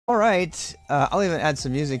Alright, I'll even add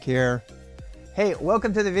some music here. Hey,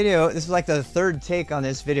 welcome to the video. This is like the third take on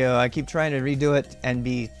this video. I keep trying to redo it and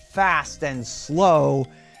be fast and slow.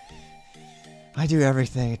 I do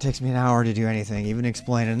everything. It takes me an hour to do anything, even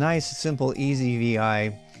explain a nice, simple, easy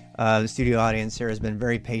VI. The studio audience here has been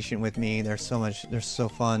very patient with me. They're so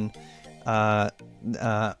fun. Yeah,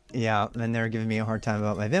 and they're giving me a hard time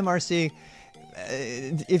about my VimRC.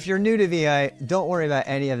 If you're new to VI, don't worry about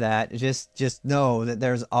any of that. Just know that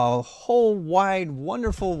there's a whole wide,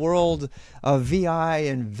 wonderful world of VI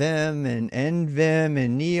and Vim and NVim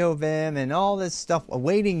and NeoVim and all this stuff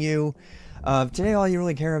awaiting you. Today, all you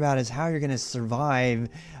really care about is how you're going to survive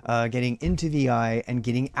getting into VI and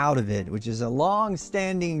getting out of it, which is a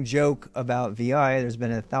long-standing joke about VI. There's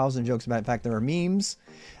been 1,000 jokes about it. In fact, there are memes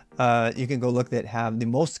you can go look that have the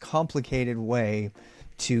most complicated way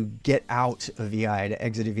to get out of VI, to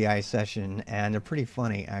exit a VI session, and they're pretty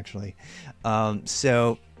funny, actually.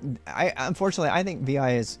 So, unfortunately, I think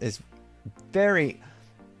VI is very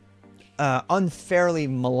unfairly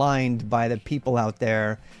maligned by the people out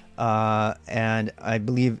there. And I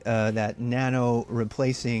believe that Nano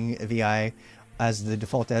replacing VI as the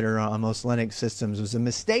default editor on most Linux systems was a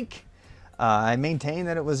mistake. I maintain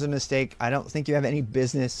that it was a mistake. I don't think you have any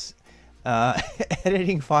business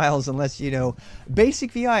editing files unless you know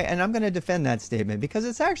basic VI, and I'm going to defend that statement because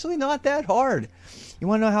it's actually not that hard. You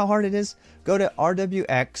want to know how hard it is? Go to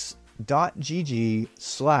rwx.gg/VI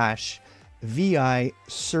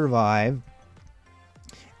survive,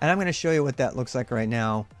 and I'm going to show you what that looks like right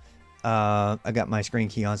now. I got my screen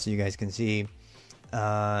key on so you guys can see.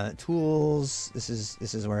 Tools, this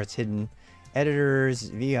is where it's hidden.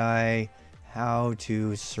 Editors, VI, how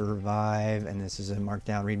to survive, and this is a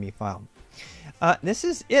markdown readme file. This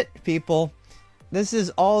is it, people. This is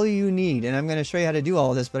all you need, and I'm going to show you how to do all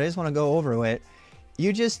of this, but I just want to go over it.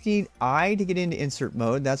 You just need I to get into insert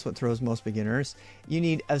mode. That's what throws most beginners. You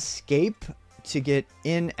need escape to get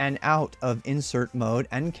in and out of insert mode,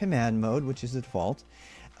 and command mode, which is the default.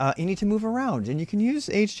 You need to move around, and you can use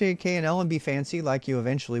H, J, K, and L and be fancy like you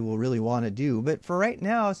eventually will really want to do. But for right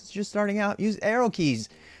now, since you're starting out, use arrow keys.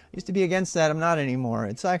 I used to be against that. I'm not anymore.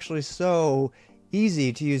 It's actually so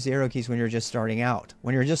easy to use the arrow keys when you're just starting out.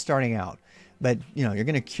 But, you know, you're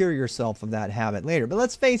going to cure yourself of that habit later. But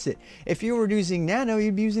let's face it, if you were using Nano,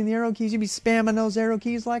 you'd be using the arrow keys. You'd be spamming those arrow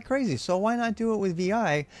keys like crazy. So why not do it with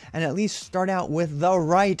VI and at least start out with the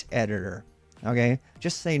right editor? Okay,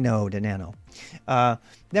 just say no to Nano.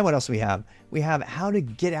 Then what else do we have? We have how to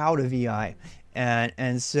get out of VI,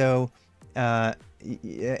 and so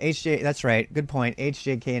HJ. That's right. Good point. H,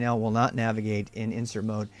 J, K, and L will not navigate in insert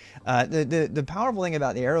mode. The powerful thing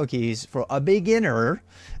about the arrow keys for a beginner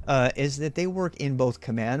is that they work in both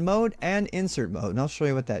command mode and insert mode, and I'll show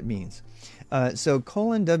you what that means. So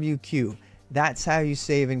 :WQ. That's how you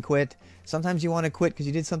save and quit. Sometimes you want to quit because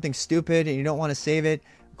you did something stupid and you don't want to save it.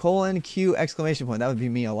 :Q exclamation point. That would be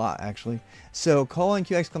me a lot, actually. So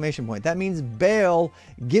 :Q exclamation point. That means bail.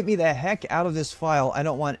 Get me the heck out of this file. I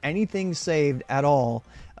don't want anything saved at all.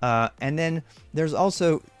 And then there's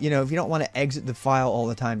also, you know, if you don't want to exit the file all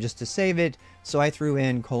the time just to save it. So I threw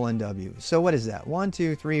in :W. So what is that? 1,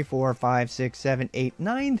 2, 3, 4, 5, 6, 7, 8,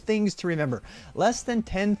 9 things to remember. Less than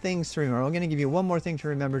 10 things to remember. I'm going to give you one more thing to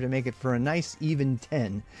remember to make it for a nice even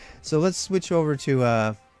 10. So let's switch over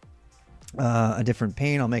to a different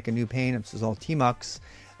pane. I'll make a new pane. This is all tmux,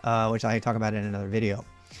 which I talk about in another video.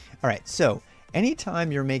 All right, so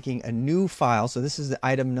anytime you're making a new file, so this is the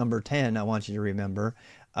item number 10 I want you to remember.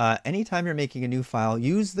 Anytime you're making a new file,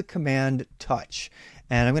 use the command touch.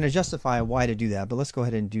 And I'm going to justify why to do that, but let's go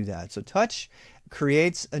ahead and do that. So touch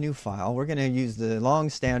creates a new file. We're going to use the long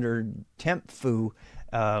standard temp foo,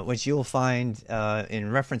 which you'll find in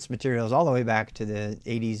reference materials all the way back to the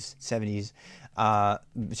 80s, 70s.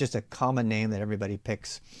 It's just a common name that everybody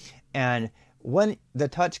picks. And what the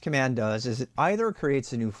touch command does is it either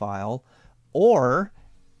creates a new file or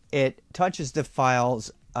it touches the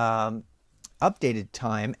file's updated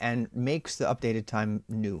time and makes the updated time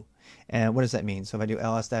new. And what does that mean? So if I do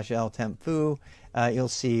ls-l temp foo, you'll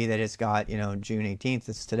see that it's got, you know, June 18th,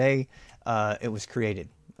 it's today, it was created.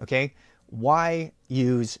 Okay? Why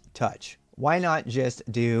use touch? Why not just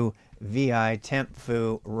do vi temp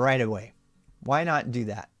foo right away? Why not do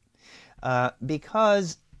that?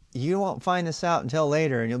 Because you won't find this out until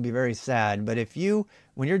later and you'll be very sad. But if you,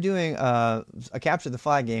 when you're doing a capture the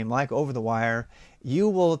flag game like Over the Wire, you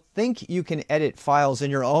will think you can edit files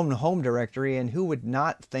in your own home directory, and who would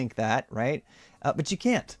not think that, right? But you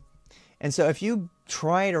can't. And so if you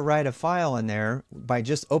try to write a file in there by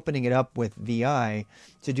just opening it up with VI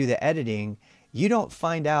to do the editing, you don't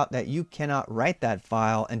find out that you cannot write that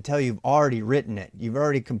file until you've already written it. You've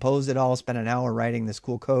already composed it all, spent an hour writing this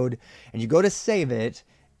cool code, and you go to save it,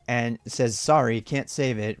 and it says, sorry, you can't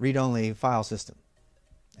save it, read-only file system.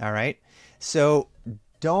 All right? So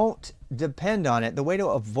don't depend on it. The way to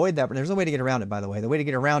avoid that, there's no way to get around it, by the way. The way to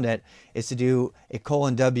get around it is to do a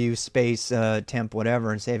 :w space temp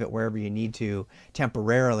whatever and save it wherever you need to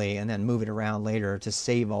temporarily, and then move it around later to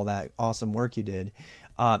save all that awesome work you did.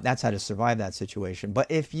 That's how to survive that situation.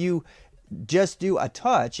 But if you just do a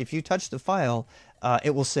touch, if you touch the file,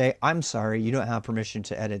 it will say, I'm sorry, you don't have permission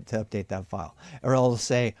to update that file. Or it'll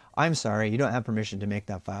say, I'm sorry, you don't have permission to make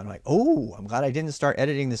that file. I'm like, oh, I'm glad I didn't start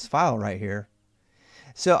editing this file right here.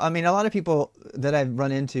 So, I mean, a lot of people that I've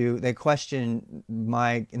run into, they question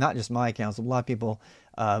not just my accounts, a lot of people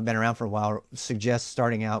have been around for a while, suggest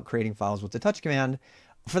starting out creating files with the touch command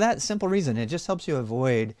for that simple reason. It just helps you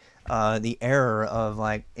avoid the error of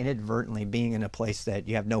like inadvertently being in a place that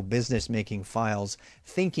you have no business making files,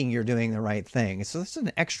 thinking you're doing the right thing. So this is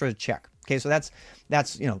an extra check. Okay, so that's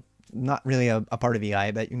you know, not really a part of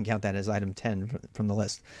VI, but you can count that as item 10 from the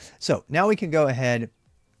list. So now we can go ahead.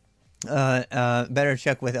 Better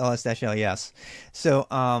check with ls-l, yes. So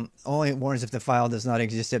only warns if the file does not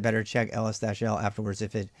exist. It better check ls-l afterwards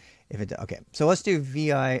if it okay. So let's do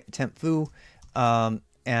vi temp foo, and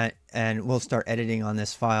we'll start editing on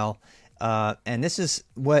this file. And this is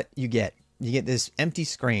what you get. You get this empty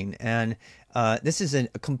screen, and this is a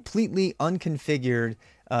completely unconfigured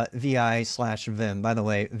vi/vim. By the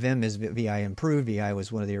way, vim is vi improved. Vi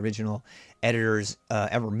was one of the original editors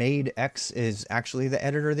ever made. X is actually the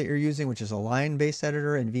editor that you're using, which is a line-based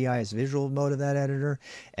editor, and vi is visual mode of that editor.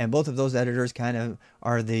 And both of those editors kind of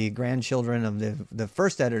are the grandchildren of the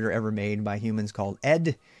first editor ever made by humans called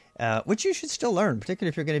ed. Which you should still learn, particularly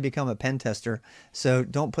if you're going to become a pen tester. So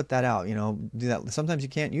don't put that out. You know, do that. Sometimes you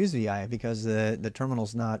can't use VI because the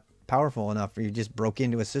terminal's not powerful enough, or you just broke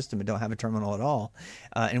into a system and don't have a terminal at all.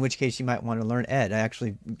 In which case you might want to learn ed. I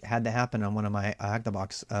actually had that happen on one of my Hack the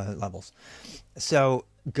Box levels. So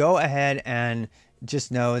go ahead and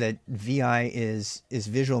just know that VI is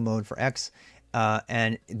visual mode for X.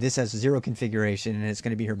 And this has 0 configuration, and it's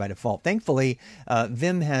going to be here by default. Thankfully,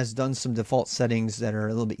 Vim has done some default settings that are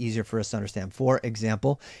a little bit easier for us to understand. For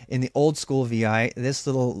example, in the old school VI, this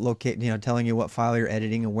little telling you what file you're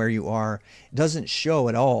editing and where you are, doesn't show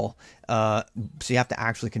at all. So you have to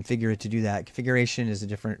actually configure it to do that. Configuration is a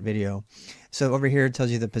different video. So over here it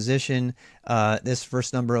tells you the position. This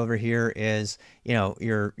first number over here is, you know,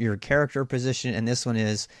 your character position, and this one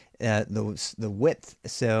is the width.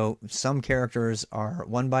 So some characters are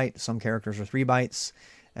 1 byte, some characters are 3 bytes.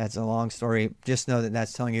 That's a long story. Just know that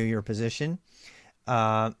that's telling you your position.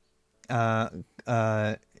 Even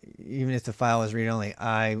if the file is read-only,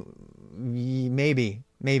 maybe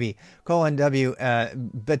 :w,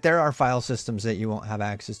 but there are file systems that you won't have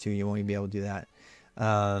access to. You won't even be able to do that.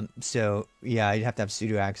 So yeah, you'd have to have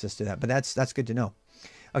sudo access to that, but that's good to know.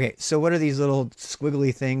 Okay, so what are these little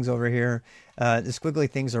squiggly things over here? The squiggly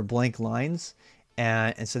things are blank lines,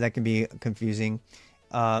 and so that can be confusing.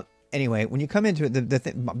 Anyway, when you come into it,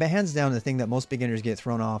 hands down, the thing that most beginners get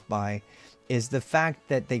thrown off by is the fact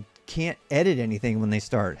that they can't edit anything when they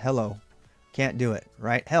start. Hello, can't do it,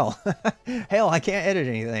 right? Hell, I can't edit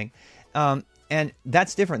anything. And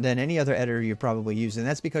that's different than any other editor you probably use, and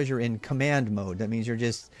that's because you're in command mode. That means you're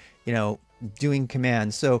just, you know, doing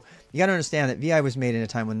commands. So you got to understand that VI was made in a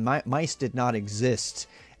time when mice did not exist,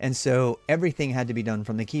 and so everything had to be done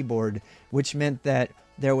from the keyboard, which meant that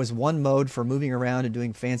there was one mode for moving around and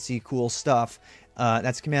doing fancy, cool stuff.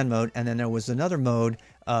 That's command mode, and then there was another mode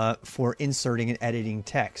for inserting and editing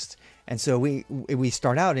text. And so we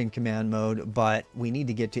start out in command mode, but we need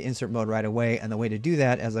to get to insert mode right away. And the way to do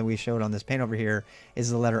that, as we showed on this pane over here, is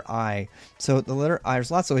the letter I. So the letter I,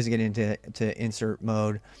 there's lots of ways to get into insert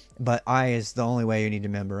mode, but I is the only way you need to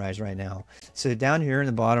memorize right now. So down here in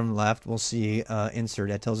the bottom left, we'll see insert.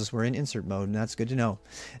 That tells us we're in insert mode, and that's good to know.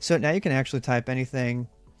 So now you can actually type anything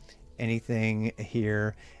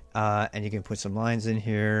here, and you can put some lines in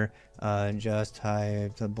here. Just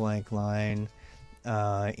type the blank line.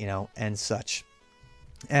 You know, and such.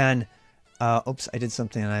 And oops, I did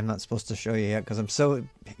something and I'm not supposed to show you yet because I'm so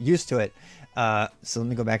used to it. So let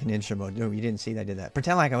me go back into insert mode. No, you didn't see that I did that.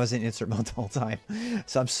 Pretend like I was in insert mode the whole time.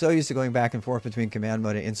 So I'm so used to going back and forth between command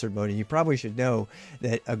mode and insert mode. And you probably should know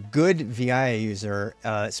that a good VI user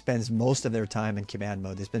spends most of their time in command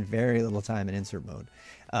mode. They spend very little time in insert mode,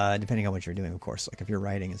 depending on what you're doing, of course, like if you're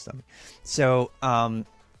writing and stuff. So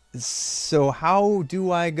so how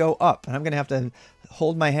do I go up? And I'm going to have to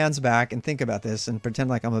hold my hands back and think about this and pretend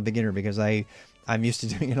like I'm a beginner, because I I'm used to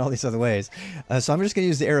doing it all these other ways. So I'm just going to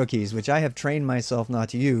use the arrow keys, which I have trained myself not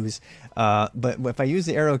to use. But if I use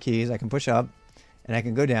the arrow keys, I can push up and I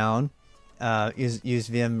can go down. Use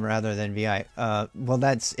Vim rather than VI. Well,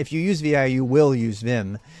 that's if you use VI, you will use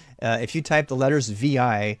Vim. If you type the letters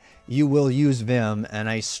VI, you will use Vim, and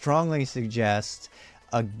I strongly suggest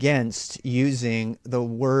against using the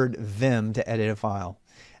word Vim to edit a file.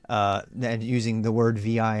 And using the word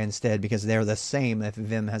VI instead, because they're the same if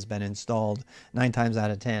Vim has been installed 9 times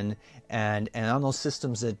out of 10. And on those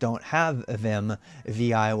systems that don't have Vim,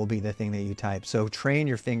 VI will be the thing that you type. So train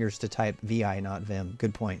your fingers to type VI, not Vim.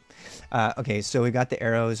 Good point. Okay, so we got the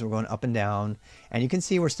arrows. We're going up and down. And you can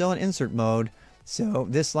see we're still in insert mode. So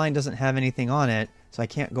this line doesn't have anything on it, so I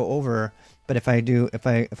can't go over. But if I do, if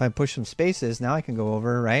I push some spaces, now I can go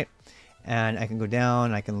over, right? And I can go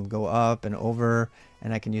down, I can go up and over,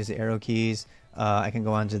 and I can use the arrow keys. I can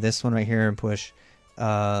go on to this one right here and push.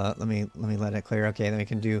 Let me let it clear. Okay, then we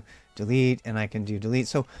can do delete, and I can do delete.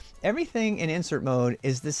 So everything in insert mode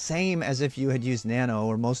is the same as if you had used Nano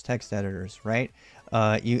or most text editors, right?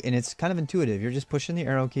 And it's kind of intuitive. You're just pushing the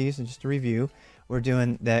arrow keys, and just to review, we're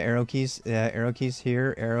doing the arrow keys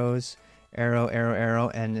here, arrows, arrow, arrow, arrow,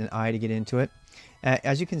 and an I to get into it.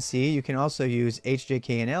 As you can see, you can also use H, J,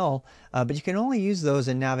 K, and L, but you can only use those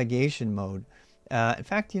in navigation mode. In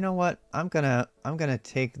fact, you know what? I'm gonna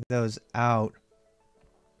take those out.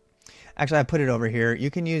 Actually, I put it over here.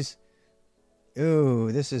 You can use.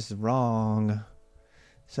 Ooh, this is wrong.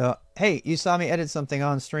 So, hey, you saw me edit something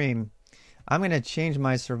on stream. I'm gonna change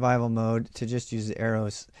my survival mode to just use the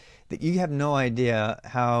arrows. That you have no idea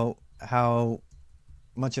how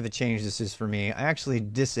much of a change this is for me. I actually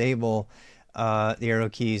disable the arrow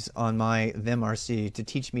keys on my VimRC to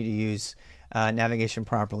teach me to use navigation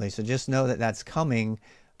properly. So just know that that's coming.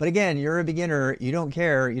 But again, you're a beginner. You don't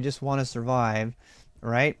care. You just want to survive,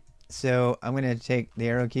 right? So I'm going to take the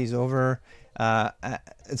arrow keys over.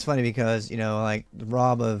 It's funny because, you know, like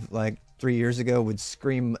Rob of like 3 years ago would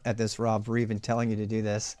scream at this Rob for even telling you to do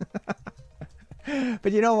this.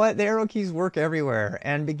 But you know what? The arrow keys work everywhere,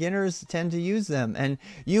 and beginners tend to use them. And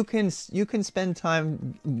you can spend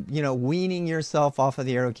time, you know, weaning yourself off of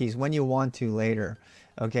the arrow keys when you want to later.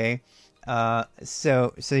 Okay,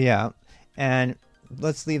 so yeah, and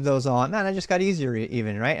let's leave those on. Man, I just got easier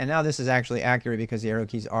even, right? And now this is actually accurate because the arrow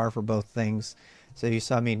keys are for both things. So you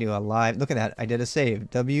saw me do a live. Look at that. I did a save.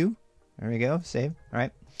 W. There we go. Save. All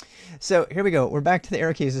right. So here we go. We're back to the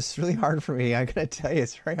arrow keys. This is really hard for me. I'm going to tell you,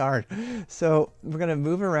 it's very hard. So we're going to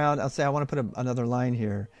move around. I'll say I want to put another line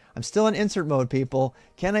here. I'm still in insert mode, people.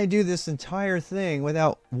 Can I do this entire thing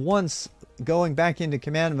without once going back into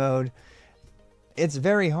command mode? It's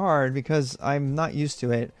very hard because I'm not used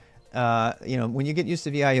to it. You know, when you get used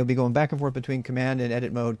to VI, you'll be going back and forth between command and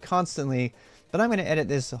edit mode constantly. But I'm going to edit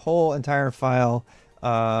this whole entire file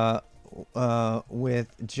with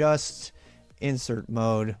just insert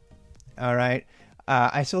mode. All right.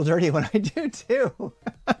 I feel dirty when I do too.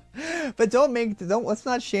 But let's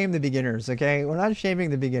not shame the beginners, okay? We're not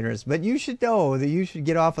shaming the beginners, but you should know that you should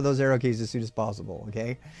get off of those arrow keys as soon as possible,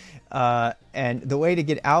 okay? And the way to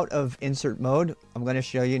get out of insert mode, I'm going to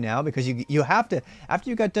show you now, because you have to, after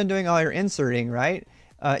you got done doing all your inserting, right?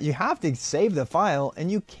 You have to save the file,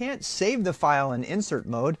 and you can't save the file in insert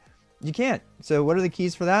mode. You can't. So what are the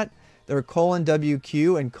keys for that? They're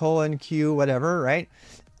 :WQ and :Q whatever, right?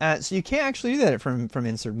 So you can't actually do that from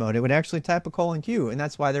insert mode. It would actually type a :Q, and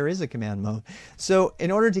that's why there is a command mode. So in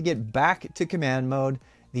order to get back to command mode,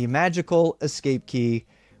 the magical escape key,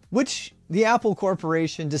 which the Apple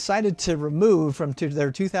Corporation decided to remove from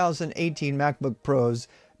their 2018 MacBook Pros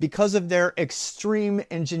because of their extreme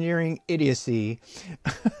engineering idiocy.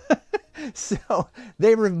 So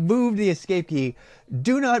they removed the escape key.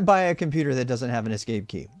 Do not buy a computer that doesn't have an escape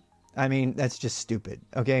key. I mean, that's just stupid.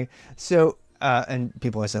 Okay. So, and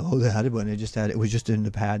people always say, oh, they had one. It was just in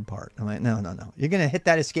the pad part. I'm like, no. You're going to hit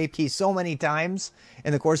that escape key so many times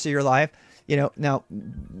in the course of your life. You know, now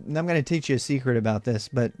I'm going to teach you a secret about this,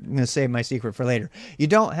 but I'm going to save my secret for later. You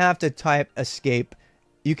don't have to type escape.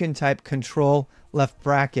 You can type control left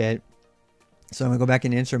bracket. So I'm going to go back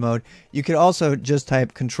into insert mode. You could also just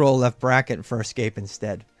type control left bracket for escape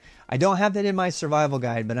instead. I don't have that in my survival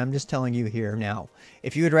guide, but I'm just telling you here now.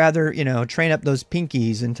 If you would rather, you know, train up those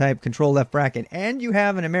pinkies and type control left bracket, and you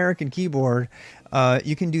have an American keyboard,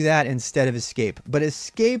 you can do that instead of escape. But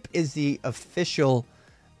escape is the official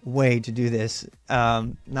way to do this,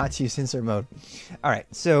 not to use insert mode. All right,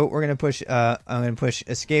 so we're gonna push. I'm gonna push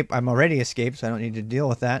escape. I'm already escaped, so I don't need to deal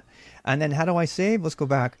with that. And then how do I save? Let's go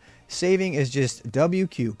back. Saving is just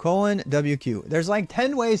WQ :WQ. There's like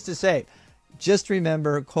 10 ways to save. Just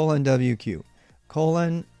remember :WQ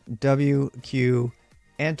WQ,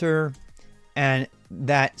 enter, and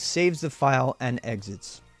that saves the file and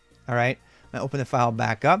exits. All right, I'm gonna open the file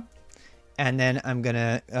back up, and then I'm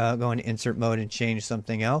gonna go into insert mode and change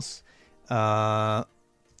something else.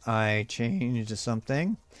 I changed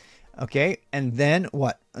something. Okay, and then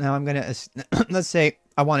what? Now I'm gonna let's say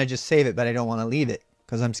I want to just save it, but I don't want to leave it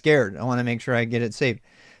because I'm scared. I want to make sure I get it saved.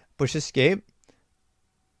 Push escape,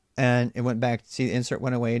 and it went back. See, the insert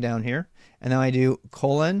went away down here, and now I do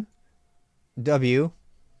 :W,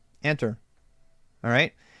 enter. All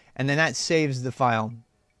right, and then that saves the file.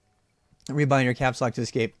 Rebind your caps lock to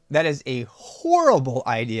escape. That is a horrible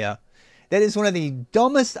idea. That is one of the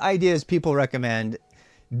dumbest ideas people recommend.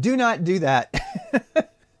 Do not do that.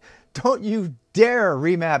 Don't you dare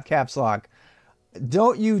remap caps lock.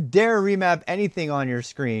 Don't you dare remap anything on your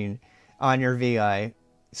screen, on your VI.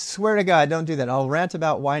 Swear to God, don't do that. I'll rant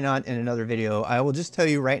about why not in another video. I will just tell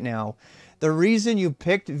you right now, the reason you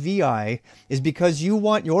picked VI is because you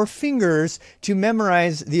want your fingers to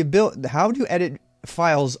memorize the ability, how to edit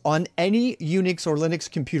files on any Unix or Linux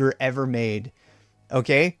computer ever made.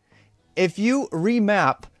 Okay? If you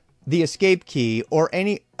remap the escape key or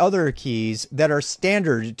any other keys that are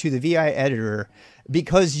standard to the VI editor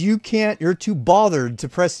because you're too bothered to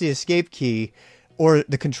press the escape key or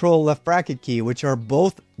the control left bracket key, which are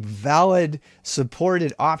both valid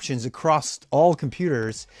supported options across all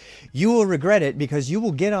computers, you will regret it because you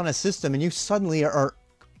will get on a system and you suddenly are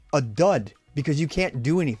a dud because you can't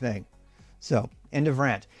do anything. So, end of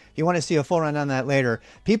rant. If you want to see a full run on that later,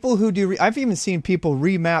 people who do, I've even seen people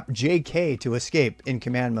remap JK to escape in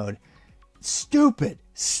command mode. Stupid.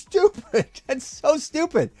 Stupid. That's so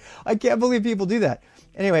stupid. I can't believe people do that.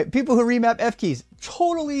 Anyway, people who remap F keys,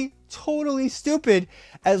 totally stupid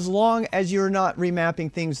as long as you're not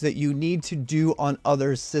remapping things that you need to do on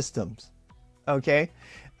other systems. Okay?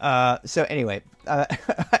 So anyway,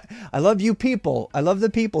 I love you people. I love the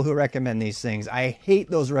people who recommend these things. I hate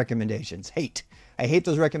those recommendations. I hate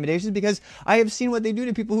those recommendations because I have seen what they do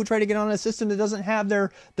to people who try to get on a system that doesn't have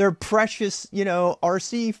their precious,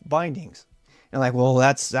 RC bindings. And like, well,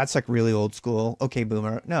 that's like really old school. Okay,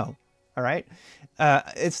 boomer. No. All right.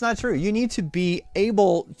 It's not true. You need to be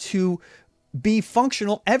able to be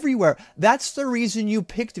functional everywhere. That's the reason you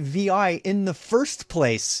picked VI in the first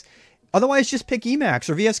place. Otherwise, just pick Emacs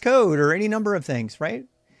or VS Code or any number of things, right?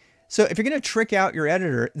 So if you're going to trick out your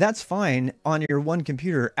editor, that's fine on your one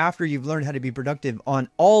computer after you've learned how to be productive on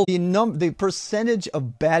all the percentage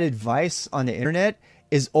of bad advice on the internet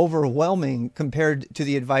is overwhelming compared to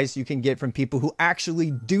the advice you can get from people who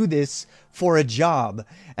actually do this for a job.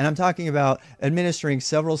 And I'm talking about administering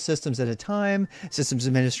several systems at a time, systems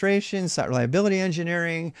administration, site reliability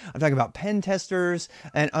engineering. I'm talking about pen testers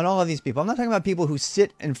and all of these people. I'm not talking about people who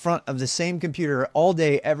sit in front of the same computer all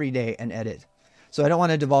day, every day and edit. So I don't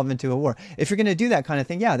want to devolve into a war. If you're going to do that kind of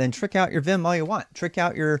thing, yeah, then trick out your Vim all you want. Trick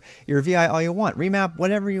out your VI all you want. Remap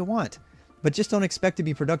whatever you want. But just don't expect to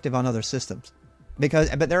be productive on other systems.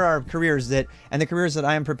 But there are careers and the careers that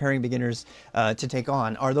I am preparing beginners to take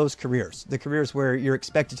on are those careers. The careers where you're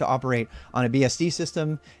expected to operate on a BSD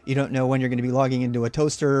system. You don't know when you're going to be logging into a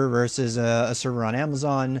toaster versus a server on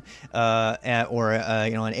Amazon or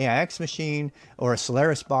an AIX machine or a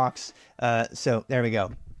Solaris box. So there we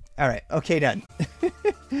go. All right. Okay, done.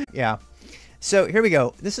 Yeah. So here we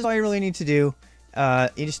go. This is all you really need to do.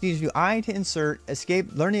 You just need to do I to insert,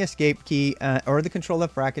 escape, learn the escape key, or the control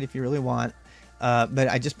left bracket if you really want. But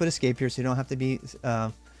I just put escape here so you don't have to be,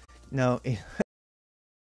 no.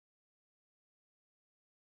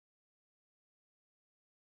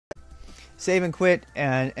 Save and quit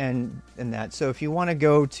and that. So if you want to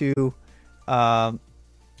go to,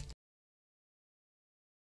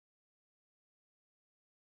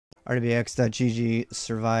 rdbx.gg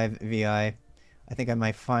survive VI. I think I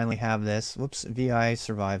might finally have this. Whoops, VI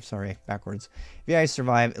survive, sorry, backwards. VI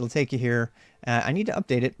survive, it'll take you here. I need to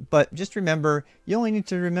update it, but just remember, you only need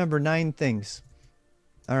to remember 9 things.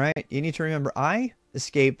 All right, you need to remember I,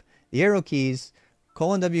 escape, the arrow keys,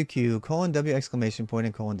 :WQ, :W exclamation point,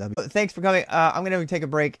 and :W. Thanks for coming. I'm going to take a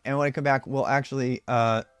break, and when I come back, we'll actually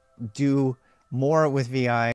do more with VI.